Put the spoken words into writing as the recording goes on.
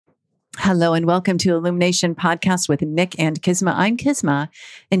Hello and welcome to Illumination Podcast with Nick and KISMA. I'm KISMA,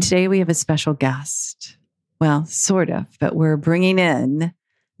 and today we have a special guest. Well, sort of, but we're bringing in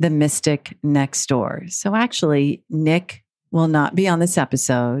the mystic next door. So actually, Nick will not be on this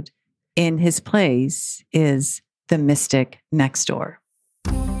episode. In his place is the mystic next door.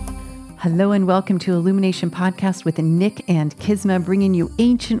 Hello and welcome to Illumination Podcast with Nick and KISMA, bringing you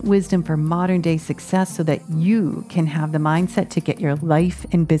ancient wisdom for modern day success so that you can have the mindset to get your life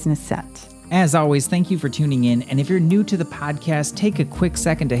and business set. As always, thank you for tuning in. And if you're new to the podcast, take a quick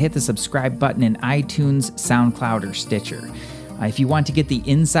second to hit the subscribe button in iTunes, SoundCloud, or Stitcher. If you want to get the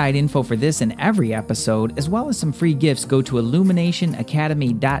inside info for this and every episode, as well as some free gifts, go to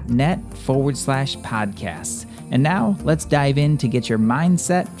illuminationacademy.net/podcasts. And now let's dive in to get your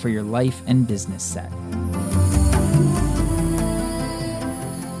mindset for your life and business set.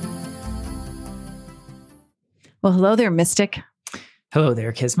 Well, hello there, Mystic. Hello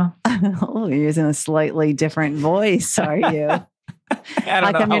there, KISMA. Oh, you're using a slightly different voice, are you? I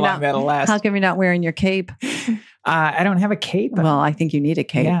don't know how long that'll last. How come you're not wearing your cape? I don't have a cape. Well, I think you need a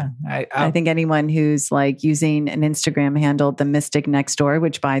cape. Yeah, I think anyone who's like using an Instagram handle, the Mystic Next Door,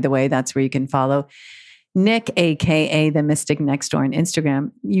 which by the way, that's where you can follow Nick, AKA the Mystic Next Door on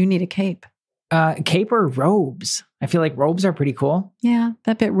Instagram, you need a cape. Cape or robes? I feel like robes are pretty cool. Yeah,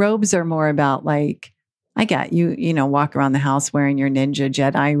 that bit. Robes are more about like, I got you, walk around the house wearing your ninja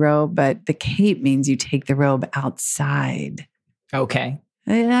Jedi robe, but the cape means you take the robe outside. Okay.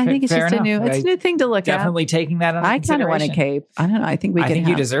 I think it's Fair just enough. it's a new thing to look at. Definitely taking that on. I kind of want a cape. I don't know. I think we can.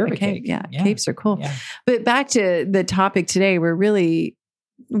 You deserve a cape. Yeah, capes are cool. Yeah. But back to the topic today, we're really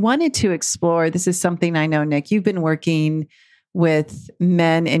wanted to explore. This is something I know, Nick, you've been working with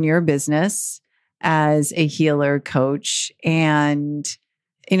men in your business as a healer coach. And,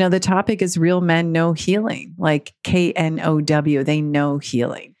 the topic is real men know healing, like K.N.O.W. They know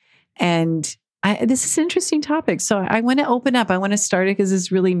healing. And this is an interesting topic. So I want to open up. I want to start it because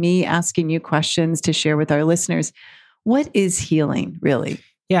it's really me asking you questions to share with our listeners. What is healing really?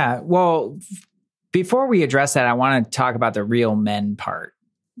 Yeah. Well, before we address that, I want to talk about the real men part,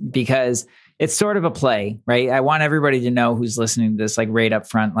 because it's sort of a play, right? I want everybody to know who's listening to this, like right up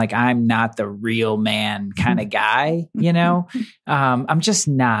front, like I'm not the real man kind of guy, I'm just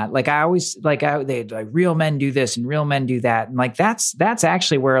not. Like I always, they like real men do this and real men do that. And like, that's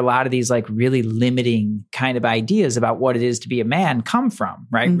actually where a lot of these like really limiting kind of ideas about what it is to be a man come from,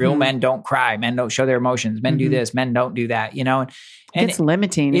 right? Mm-hmm. Real men don't cry. Men don't show their emotions. Men do this. Men don't do that, And it's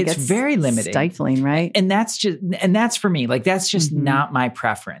limiting. It's very limiting. Stifling, right? And that's for me. Like, that's just not my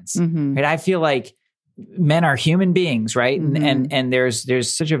preference. Mm-hmm. Right? I feel like men are human beings, right? Mm-hmm. And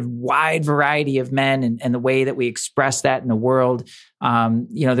there's such a wide variety of men and the way that we express that in the world.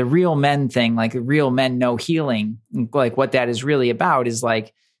 The real men thing, like real men know healing, like what that is really about is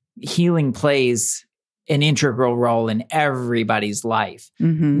like healing plays an integral role in everybody's life.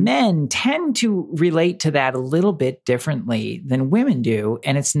 Mm-hmm. Men tend to relate to that a little bit differently than women do.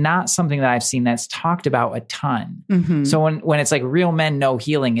 And it's not something that I've seen that's talked about a ton. Mm-hmm. So when it's like real men know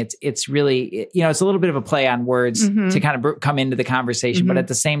healing, it's really, it's a little bit of a play on words to kind of come into the conversation. But at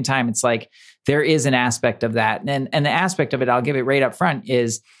the same time, it's like, there is an aspect of that. And the aspect of it, I'll give it right up front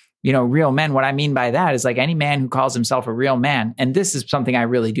is, real men. What I mean by that is like any man who calls himself a real man, and this is something I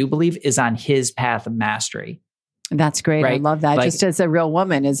really do believe, is on his path of mastery. That's great. Right? I love that. Like, just as a real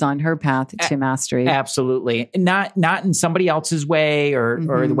woman is on her path to mastery. Absolutely. Not in somebody else's way or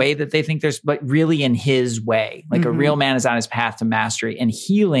the way that they think but really in his way. Like a real man is on his path to mastery, and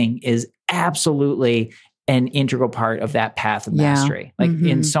healing is absolutely an integral part of that path of mastery, like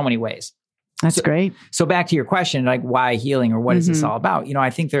in so many ways. That's great. So back to your question, like why healing or what is this all about? I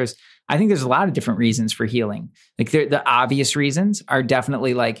think there's a lot of different reasons for healing. Like the obvious reasons are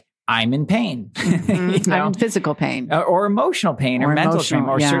definitely like, I'm in pain, I'm in physical pain or emotional pain or mental pain,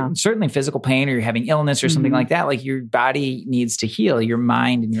 or certainly physical pain, or you're having illness or something like that. Like your body needs to heal, your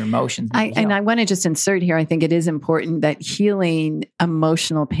mind and your emotions. And I want to just insert here. I think it is important that healing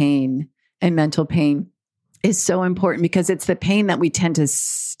emotional pain and mental pain is so important because it's the pain that we tend to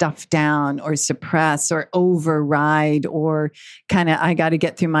stuff down or suppress or override or kind of, I got to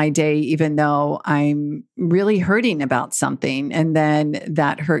get through my day, even though I'm really hurting about something. And then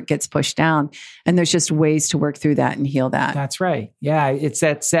that hurt gets pushed down. And there's just ways to work through that and heal that. That's right. Yeah. It's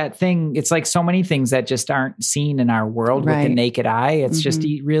that thing. It's like so many things that just aren't seen in our world with the naked eye. It's just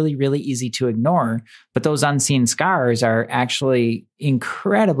really, really easy to ignore. But those unseen scars are actually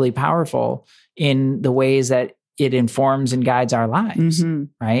incredibly powerful in the ways that it informs and guides our lives,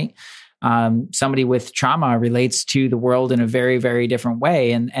 right? somebody with trauma relates to the world in a very, very different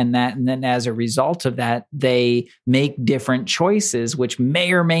way. And then as a result of that, they make different choices, which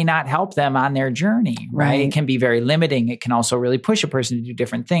may or may not help them on their journey, right? It can be very limiting. It can also really push a person to do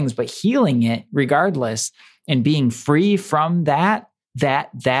different things, but healing it regardless and being free from that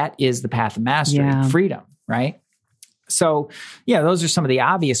is the path of mastery, freedom, right? So yeah, those are some of the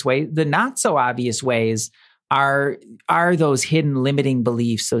obvious ways. The not so obvious ways are those hidden limiting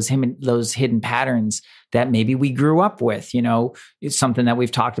beliefs, those hidden patterns that maybe we grew up with. It's something that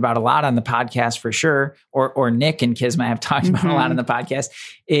we've talked about a lot on the podcast for sure, or Nick and KISMA have talked about a lot on the podcast,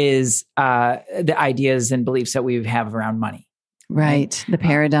 is the ideas and beliefs that we have around money. Right. The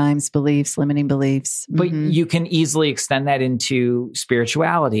paradigms, beliefs, limiting beliefs. But you can easily extend that into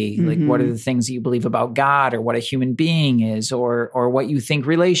spirituality. Like, what are the things that you believe about God, or what a human being is, or what you think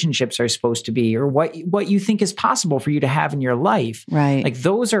relationships are supposed to be, or what you think is possible for you to have in your life. Right. Like,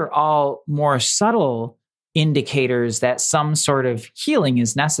 those are all more subtle indicators that some sort of healing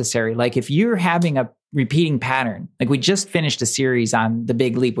is necessary. Like, if you're having a repeating pattern, like we just finished a series on The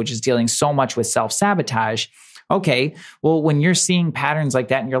Big Leap, which is dealing so much with self-sabotage. Okay, well, when you're seeing patterns like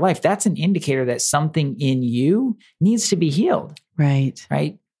that in your life, that's an indicator that something in you needs to be healed. Right.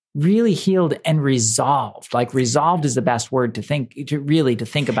 Really healed and resolved. Like, resolved is the best word to think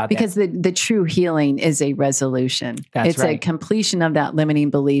about. Because the true healing is a resolution. It's a completion of that limiting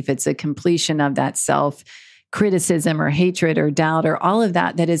belief. It's a completion of that self-criticism or hatred or doubt or all of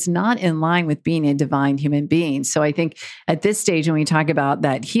that is not in line with being a divine human being. So I think at this stage, when we talk about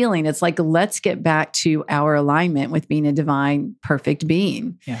that healing, it's like, let's get back to our alignment with being a divine, perfect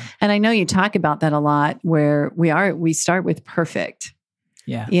being. Yeah. And I know you talk about that a lot, where we start with perfect.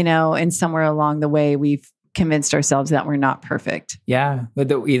 Yeah. And somewhere along the way, we've convinced ourselves that we're not perfect. Yeah.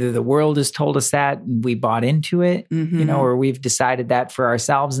 But either the world has told us that and we bought into it, or we've decided that for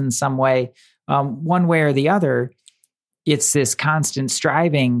ourselves in some way. One way or the other, it's this constant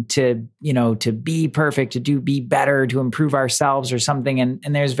striving to be perfect, to be better, to improve ourselves or something.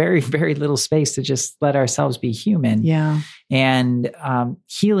 And there's very, very little space to just let ourselves be human. Yeah. And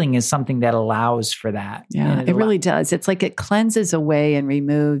healing is something that allows for that. Yeah, it really does. It's like it cleanses away and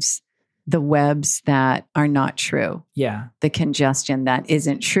removes the webs that are not true. Yeah. The congestion that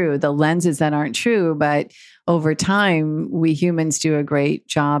isn't true, the lenses that aren't true. But over time, we humans do a great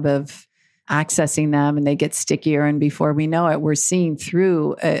job of accessing them, and they get stickier. And before we know it, we're seeing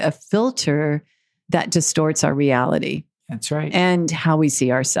through a filter that distorts our reality. That's right. And how we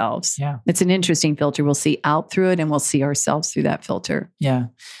see ourselves. Yeah. It's an interesting filter. We'll see out through it, and we'll see ourselves through that filter. Yeah.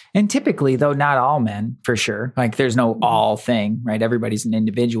 And typically, though, not all men, for sure. Like, there's no all thing, right? Everybody's an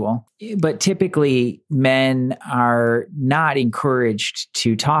individual. But typically, men are not encouraged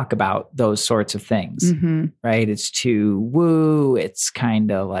to talk about those sorts of things, right? It's too woo. It's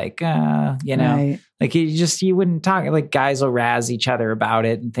kind of like, Right. like you wouldn't talk, like guys will razz each other about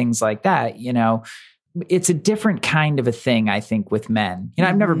it and things like that, It's a different kind of a thing, I think, with men.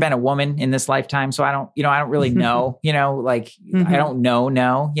 I've never been a woman in this lifetime, so I don't really know, I don't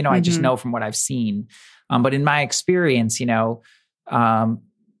know, I just know from what I've seen. But in my experience, a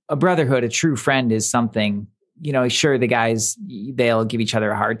brotherhood, a true friend is something, sure, the guys, they'll give each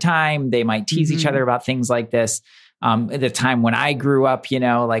other a hard time. They might tease each other about things like this. At the time when I grew up,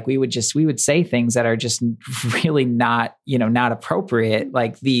 like we would say things that are just really not, not appropriate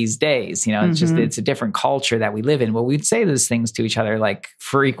like these days, it's a different culture that we live in. Well, we'd say those things to each other like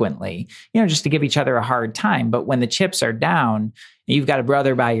frequently, just to give each other a hard time. But when the chips are down and you've got a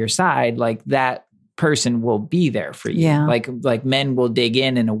brother by your side, like that person will be there for you. Yeah. Like men will dig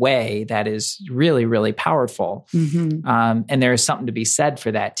in a way that is really, really powerful. And there is something to be said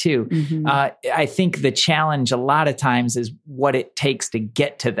for that too. I think the challenge a lot of times is what it takes to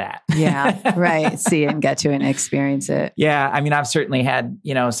get to that. Yeah, right. See it and get to it and experience it. Yeah. I mean, I've certainly had,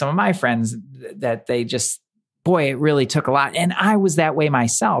 some of my friends that they just, boy, it really took a lot. And I was that way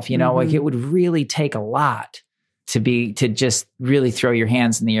myself, like it would really take a lot to just really throw your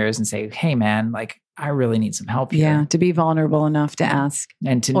hands in the air and say, hey man, like, I really need some help here. Yeah, to be vulnerable enough to ask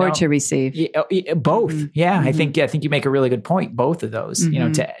and to to receive. Both. Yeah, I think you make a really good point. Both of those.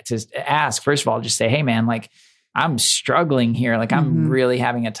 To ask, first of all, just say, "Hey, man, like I'm struggling here. Like I'm really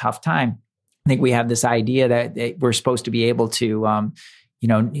having a tough time." I think we have this idea that we're supposed to be able to,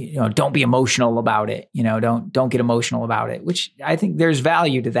 don't be emotional about it. Don't get emotional about it. Which I think there's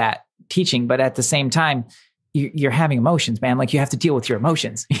value to that teaching, but at the same time, you're having emotions, man. Like you have to deal with your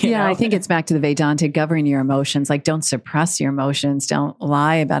emotions. You know? I think it's back to the Vedanta, governing your emotions. Like don't suppress your emotions. Don't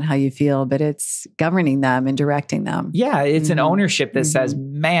lie about how you feel, but it's governing them and directing them. Yeah. It's an ownership that says,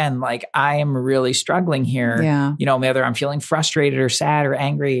 man, like I am really struggling here. Yeah. You know, whether I'm feeling frustrated or sad or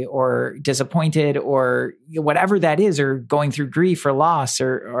angry or disappointed or whatever that is, or going through grief or loss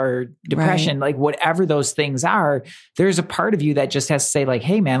or depression, like whatever those things are, there's a part of you that just has to say like,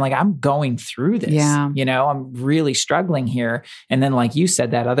 hey man, like I'm going through this, you know, I'm really struggling here. And then like you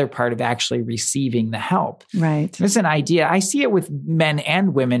said, that other part of actually receiving the help. Right. There's an idea. I see it with men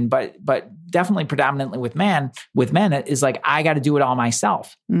and women, but definitely predominantly with men is like, I got to do it all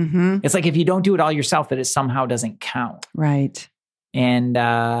myself. It's like, if you don't do it all yourself, that it somehow doesn't count. Right. And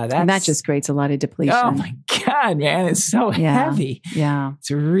that just creates a lot of depletion. Oh my God, man. It's so heavy. Yeah. It's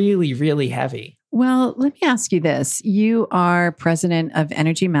really, really heavy. Well, let me ask you this. You are president of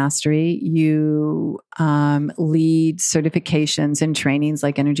Energy Mastery. You lead certifications and trainings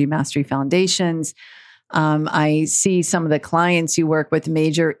like Energy Mastery Foundations. I see some of the clients you work with,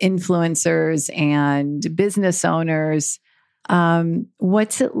 major influencers and business owners.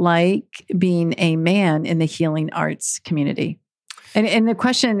 What's it like being a man in the healing arts community? And the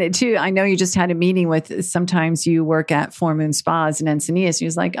question too, I know you just had a meeting with, sometimes you work at Four Moon Spas in Encinitas. You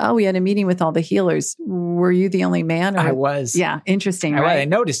was like, oh, we had a meeting with all the healers. Were you the only man? I was. Yeah. Interesting. Right? I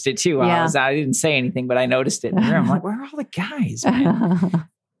noticed it too. I didn't say anything, but I noticed it in the room. I'm like, where are all the guys, man?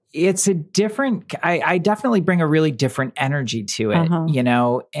 It's a different, I definitely bring a really different energy to it, you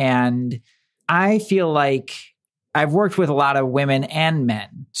know, and I feel like I've worked with a lot of women and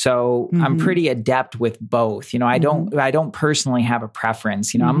men, so I'm pretty adept with both. You know, I don't personally have a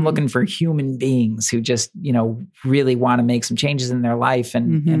preference. You know, I'm looking for human beings who just, you know, really want to make some changes in their life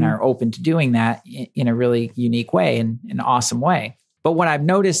and are open to doing that in a really unique way and an awesome way. But what I've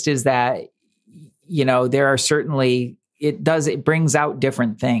noticed is that, you know, there are certainly, it brings out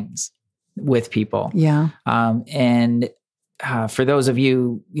different things with people. Yeah. For those of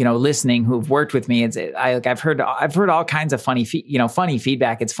you, you know, listening who've worked with me, I've heard all kinds of funny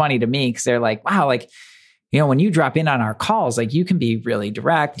feedback. It's funny to me because they're like, wow, like, you know, when you drop in on our calls, like you can be really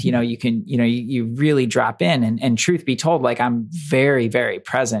direct, you know, you really drop in and truth be told, like I'm very, very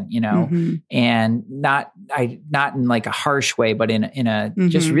present, you know, and not in like a harsh way, but in a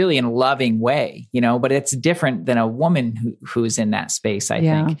just really in a loving way, you know, but it's different than a woman who's in that space, I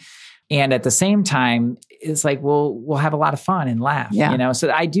think. And at the same time, it's like, we'll have a lot of fun and laugh, you know? So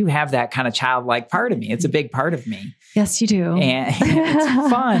I do have that kind of childlike part of me. It's a big part of me. Yes, you do. And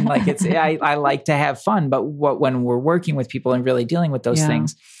it's fun. Like I like to have fun, but when we're working with people and really dealing with those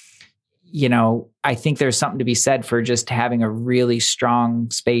things, you know, I think there's something to be said for just having a really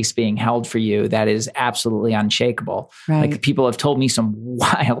strong space being held for you that is absolutely unshakable. Right. Like people have told me some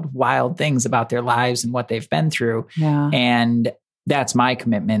wild, wild things about their lives and what they've been through. Yeah. And that's my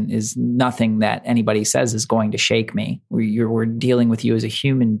commitment, is nothing that anybody says is going to shake me. We're dealing with you as a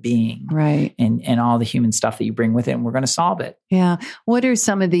human being. Right. And all the human stuff that you bring with it, and we're going to solve it. Yeah. What are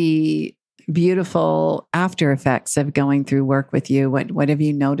some of the beautiful after effects of going through work with you? What have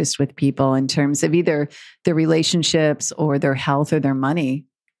you noticed with people in terms of either their relationships or their health or their money?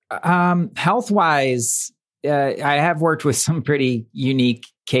 Health-wise, I have worked with some pretty unique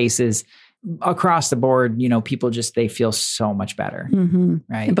cases. Across the board, you know, people they feel so much better,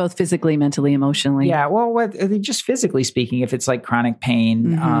 right? Both physically, mentally, emotionally. Yeah. Well, just physically speaking, if it's like chronic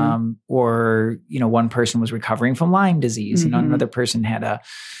pain, or, you know, one person was recovering from Lyme disease, you know, another person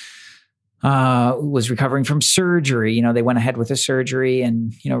was recovering from surgery. You know, they went ahead with a surgery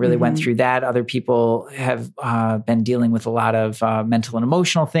and, you know, really went through that. Other people have been dealing with a lot of mental and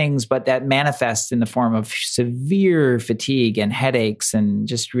emotional things, but that manifests in the form of severe fatigue and headaches and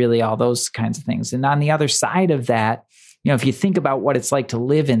just really all those kinds of things. And on the other side of that, you know, if you think about what it's like to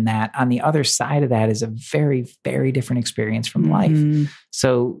live in that, on the other side of that is a very, very different experience from life.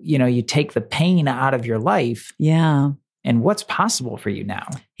 So, you know, you take the pain out of your life. Yeah. And what's possible for you now?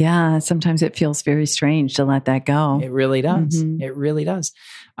 Yeah. Sometimes it feels very strange to let that go. It really does. It really does.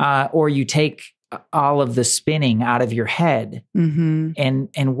 Or you take all of the spinning out of your head.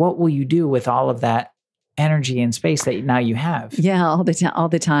 And what will you do with all of that energy and space that now you have? Yeah. All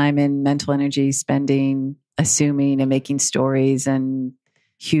the time in mental energy, spending, assuming and making stories and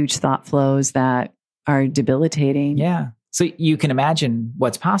huge thought flows that are debilitating. Yeah. So you can imagine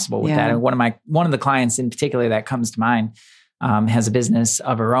what's possible with that. And one of the clients in particular that comes to mind has a business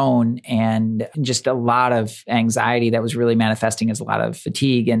of her own and just a lot of anxiety that was really manifesting as a lot of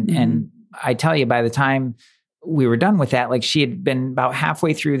fatigue. And I tell you, by the time we were done with that, like she had been about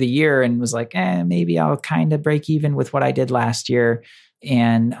halfway through the year and was like, maybe I'll kind of break even with what I did last year.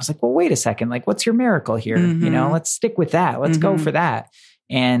 And I was like, well, wait a second. Like, what's your miracle here? Let's stick with that. Let's go for that.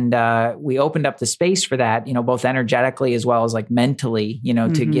 And we opened up the space for that, both energetically as well as like mentally,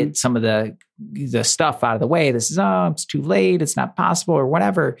 to get some of the stuff out of the way. This is, it's too late. It's not possible or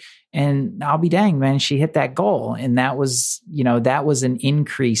whatever. And I'll be dang, man, she hit that goal. And that was an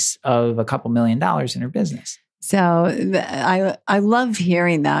increase of a couple $1 million in her business. So I love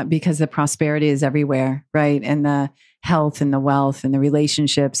hearing that, because the prosperity is everywhere, right? And the health and the wealth and the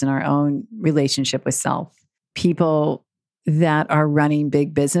relationships and our own relationship with self. People that are running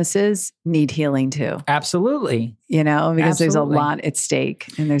big businesses need healing too. Absolutely. Because there's a lot at stake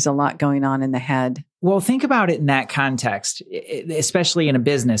and there's a lot going on in the head. Well, think about it in that context, especially in a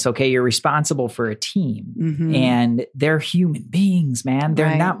business. Okay, you're responsible for a team and they're human beings, man.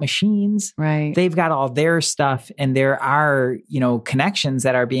 They're not machines. Right. They've got all their stuff, and there are, connections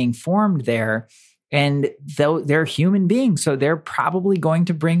that are being formed there. And they're human beings, so they're probably going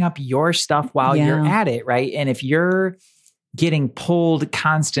to bring up your stuff while you're at it, right? And if you're getting pulled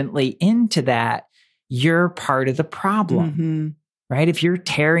constantly into that, you're part of the problem, right? If you're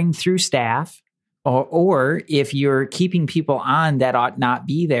tearing through staff, or if you're keeping people on that ought not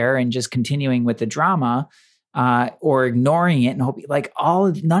be there and just continuing with the drama, or ignoring it and hoping,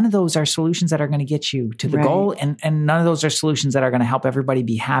 none of those are solutions that are going to get you to the goal. And none of those are solutions that are going to help everybody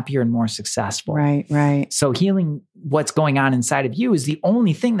be happier and more successful. Right. So healing what's going on inside of you is the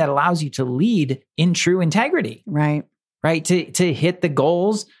only thing that allows you to lead in true integrity. Right. To hit the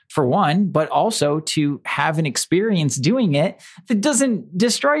goals for one, but also to have an experience doing it that doesn't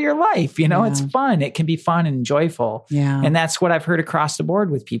destroy your life. It's fun. It can be fun and joyful. Yeah. And that's what I've heard across the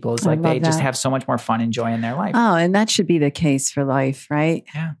board with people, is like they just have so much more fun and joy in their life. Oh, and that should be the case for life, right?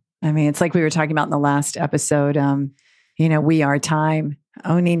 Yeah. I mean, it's like we were talking about in the last episode, we are time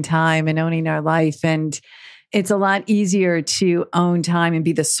and owning our life. And it's a lot easier to own time and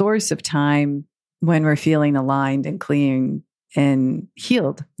be the source of time when we're feeling aligned and clean and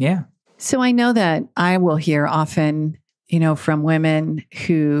healed. Yeah. So I know that I will hear often, from women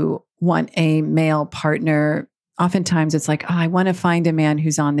who want a male partner. Oftentimes it's like, I want to find a man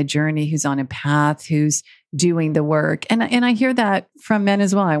who's on the journey, who's on a path, who's doing the work. And I hear that from men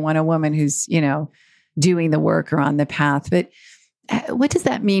as well. I want a woman who's, doing the work or on the path. But what does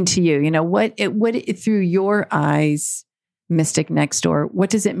that mean to you? What through your eyes, Mystic Next Door, what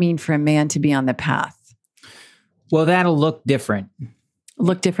does it mean for a man to be on the path? Well, that'll look different.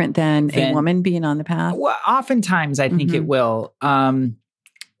 Look different than a woman being on the path? Well, oftentimes I think it will.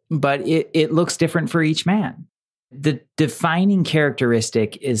 But it looks different for each man. The defining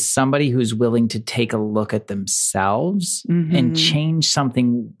characteristic is somebody who's willing to take a look at themselves and change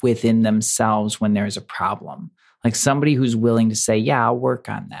something within themselves when there's a problem. Like somebody who's willing to say, yeah, I'll work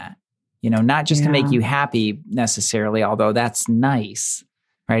on that. Not just to make you happy necessarily, although that's nice,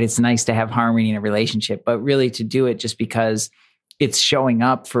 right? It's nice to have harmony in a relationship, but really to do it just because it's showing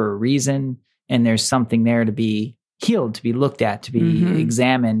up for a reason and there's something there to be healed, to be looked at, to be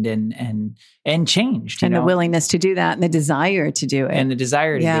examined and changed. And the willingness to do that and the desire to do it. And the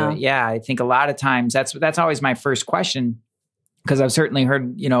desire to do it. Yeah. I think a lot of times that's always my first question, because I've certainly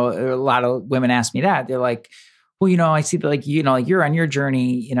heard, a lot of women ask me that. They're like, well, I see that you're on your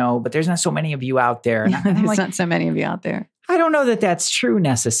journey, but there's not so many of you out there. And there's not so many of you out there. I don't know that that's true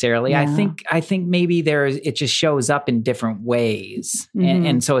necessarily. Yeah. I think maybe it just shows up in different ways.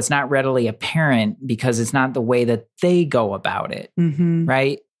 And so it's not readily apparent because it's not the way that they go about it.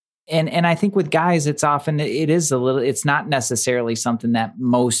 Right. And I think with guys, it's not necessarily something that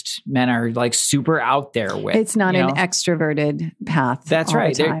most men are like super out there with. It's not an extroverted path. That's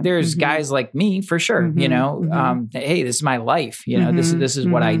right. There's guys like me for sure, hey, this is my life. This is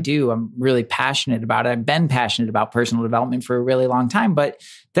what I do. I'm really passionate about it. I've been passionate about personal development for a really long time, but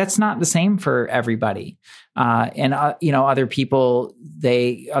that's not the same for everybody. Other people,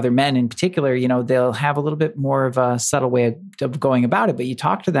 other men in particular, they'll have a little bit more of a subtle way of going about it, but you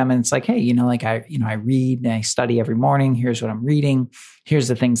talk to them and it's like, hey, I read and I study every morning. Here's what I'm reading. Here's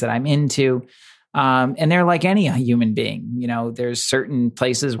the things that I'm into. And they're like any human being, there's certain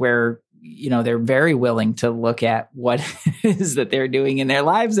places where, they're very willing to look at what it is that they're doing in their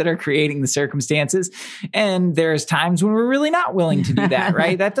lives that are creating the circumstances. And there's times when we're really not willing to do that,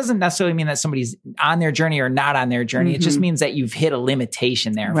 right? That doesn't necessarily mean that somebody's on their journey or not on their journey. It just means that you've hit a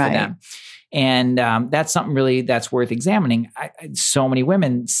limitation there for them. And that's something really that's worth examining. So many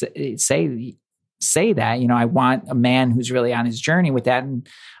women say, say that, I want a man who's really on his journey with that. And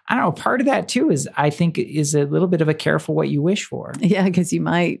I don't know, part of that too I think is a little bit of a careful what you wish for. Yeah, because you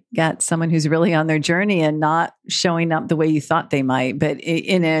might get someone who's really on their journey and not showing up the way you thought they might, but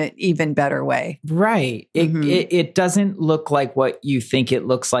in an even better way. Right. It doesn't look like what you think it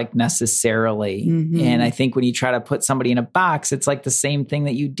looks like necessarily. And I think when you try to put somebody in a box, it's like the same thing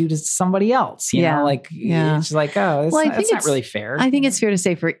that you do to somebody else. You know, it's like, oh, that's not really fair. I think it's fair to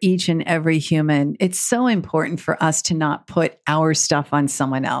say for each and every human, it's so important for us to not put our stuff on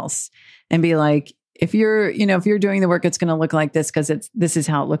someone else and be like, if you're doing the work, it's going to look like this because this is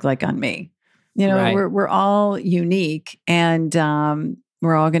how it looked like on me. Right. We're all unique, and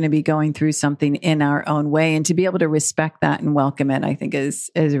we're all going to be going through something in our own way, and to be able to respect that and welcome it, I think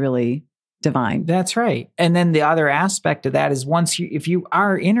is really divine. That's right. And then the other aspect of that is if you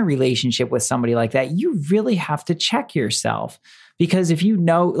are in a relationship with somebody like that, you really have to check yourself. Because if you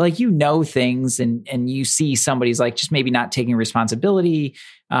know things and you see somebody's like just maybe not taking responsibility,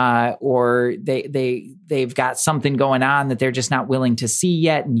 or they've got something going on that they're just not willing to see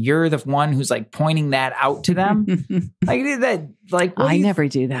yet, and you're the one who's like pointing that out to them, I never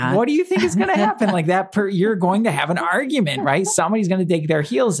do that. What do you think is going to happen? Like that, you're going to have an argument, right? Somebody's going to dig their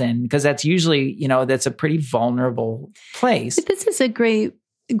heels in, because that's usually that's a pretty vulnerable place. But this is a great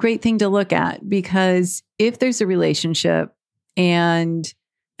thing to look at, because if there's a relationship and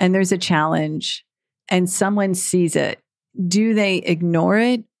there's a challenge and someone sees it, do they ignore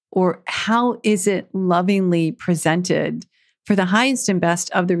it, or how is it lovingly presented for the highest and best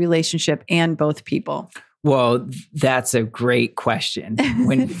of the relationship and both people? Well, that's a great question.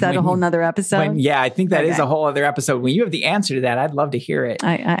 Is that a whole nother episode? I think that is a whole other episode. When you have the answer to that, I'd love to hear it.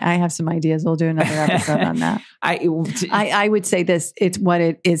 I have some ideas. We'll do another episode on that. I would say this: it's what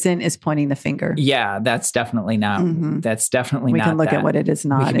it isn't is pointing the finger. Yeah, that's definitely not. That's definitely not. We can look at what it is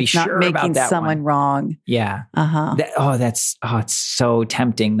not. It's not making someone wrong. Yeah. It's so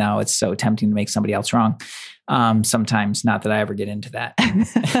tempting though. It's so tempting to make somebody else wrong. Sometimes, not that I ever get into that.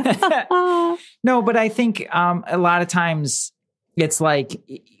 No, but I think a lot of times it's like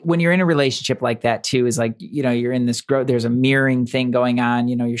when you're in a relationship like that too, is like, you're in this growth, there's a mirroring thing going on,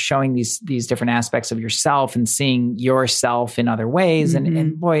 you're showing these different aspects of yourself and seeing yourself in other ways.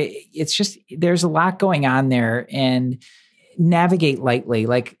 And boy, it's just, there's a lot going on there, and navigate lightly.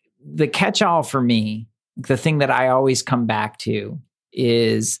 Like the catch-all for me, the thing that I always come back to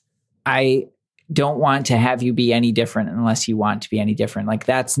is I don't want to have you be any different unless you want to be any different. Like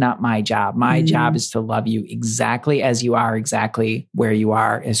that's not my job. My job is to love you exactly as you are, exactly where you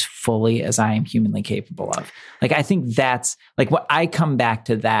are, as fully as I am humanly capable of. Like, I think that's like what I come back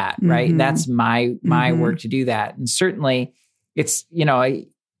to that, right? That's my work to do that. And certainly it's,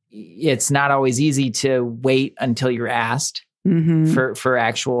 it's not always easy to wait until you're asked for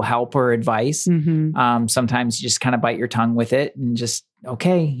actual help or advice. Sometimes you just kind of bite your tongue with it and just,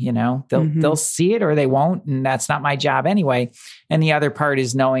 okay, they'll see it or they won't. And that's not my job anyway. And the other part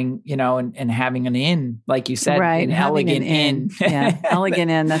is knowing, and having an in, like you said, an elegant in. Yeah,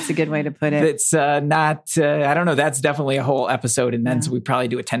 elegant in. That's a good way to put it. It's not, I don't know. That's definitely a whole episode. And then so we probably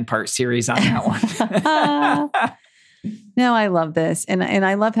do a 10-part series on that one. No, I love this. And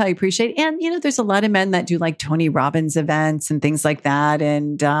I love how you appreciate, and there's a lot of men that do like Tony Robbins events and things like that.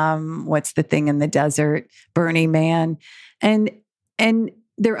 And what's the thing in the desert, Burning Man, and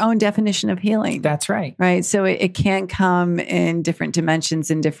their own definition of healing. That's right. Right. So it can come in different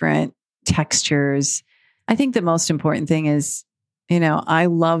dimensions and different textures. I think the most important thing is, I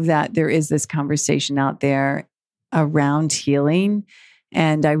love that there is this conversation out there around healing.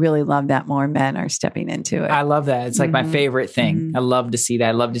 And I really love that more men are stepping into it. I love that. It's like my favorite thing. I love to see that.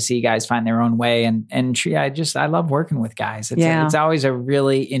 I love to see guys find their own way. And I love working with guys. It's always a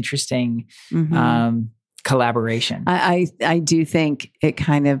really interesting collaboration. I do think it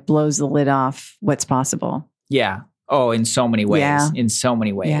kind of blows the lid off what's possible. Yeah. Oh, in so many ways. Yeah. In so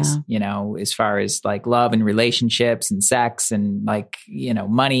many ways, as far as like love and relationships and sex and like,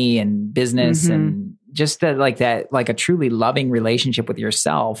 money and business and just like a truly loving relationship with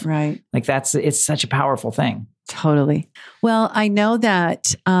yourself. Right. Like it's such a powerful thing. Totally. Well, I know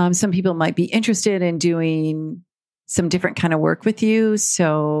that some people might be interested in doing some different kind of work with you.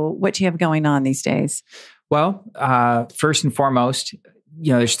 So what do you have going on these days? Well, first and foremost,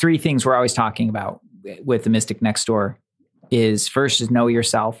 there's three things we're always talking about with the Mystic Next Door. First is know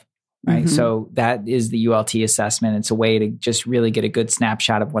yourself, right? So that is the ULT assessment. It's a way to just really get a good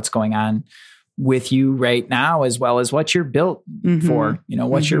snapshot of what's going on with you right now, as well as what you're built for,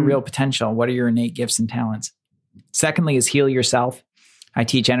 what's your real potential? What are your innate gifts and talents? Secondly is heal yourself. I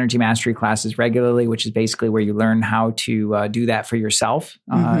teach energy mastery classes regularly, which is basically where you learn how to do that for yourself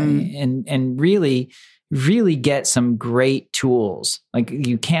and really get some great tools. Like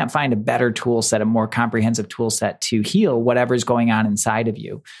you can't find a better tool set, a more comprehensive tool set to heal whatever's going on inside of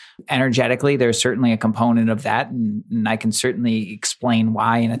you. Energetically, there's certainly a component of that. And I can certainly explain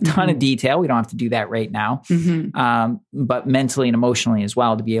why in a ton of detail. We don't have to do that right now. But mentally and emotionally as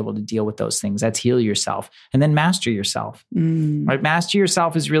well, to be able to deal with those things. That's heal yourself. And then master yourself. Right? Master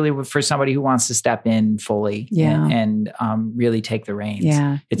yourself is really for somebody who wants to step in fully and really take the reins.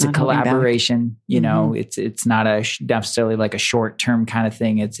 Yeah, it's a collaboration. You know, it's not necessarily like a short-term kind of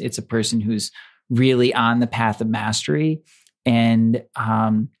thing. It's a person who's really on the path of mastery and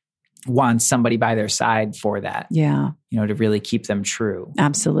wants somebody by their side for that. Yeah. You know, to really keep them true.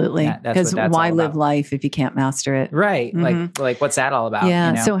 Absolutely. Because why live life if you can't master it? Right. Like what's that all about? Yeah.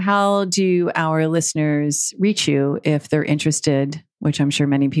 You know? So how do our listeners reach you if they're interested, which I'm sure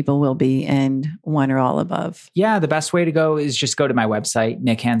many people will be, in one or all above? Yeah. The best way to go is just go to my website,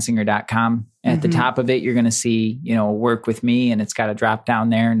 nickhansinger.com. At the top of it, you're going to see, work with me, and it's got a drop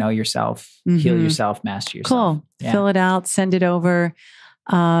down there. Know yourself, heal yourself, master yourself. Cool. Yeah. Fill it out, send it over.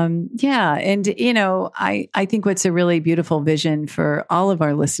 And I think what's a really beautiful vision for all of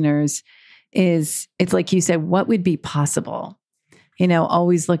our listeners is, it's like you said, what would be possible?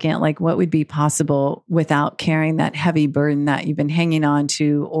 Always looking at like what would be possible without carrying that heavy burden that you've been hanging on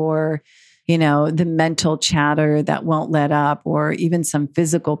to, or, the mental chatter that won't let up, or even some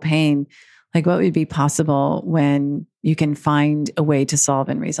physical pain. Like what would be possible when you can find a way to solve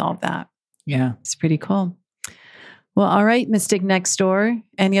and resolve that? Yeah. It's pretty cool. Well, all right, Mystic Next Door.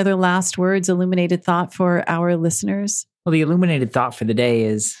 Any other last words, illuminated thought for our listeners? Well, the illuminated thought for the day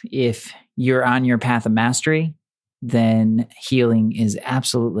is, if you're on your path of mastery, then healing is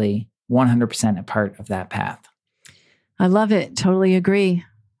absolutely 100% a part of that path. I love it. Totally agree.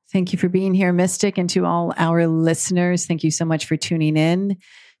 Thank you for being here, Mystic. And to all our listeners, thank you so much for tuning in.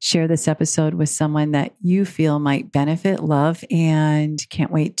 Share this episode with someone that you feel might benefit, love, and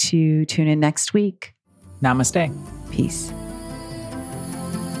can't wait to tune in next week. Namaste. Peace.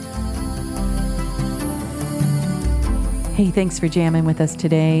 Hey, thanks for jamming with us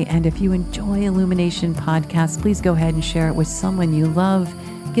today. And if you enjoy Illumination Podcast, please go ahead and share it with someone you love.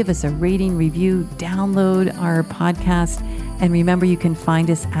 Give us a rating, review, download our podcast. And remember, you can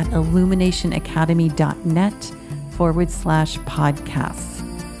find us at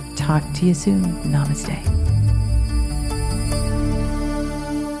illuminationacademy.net/podcasts. Talk to you soon. Namaste.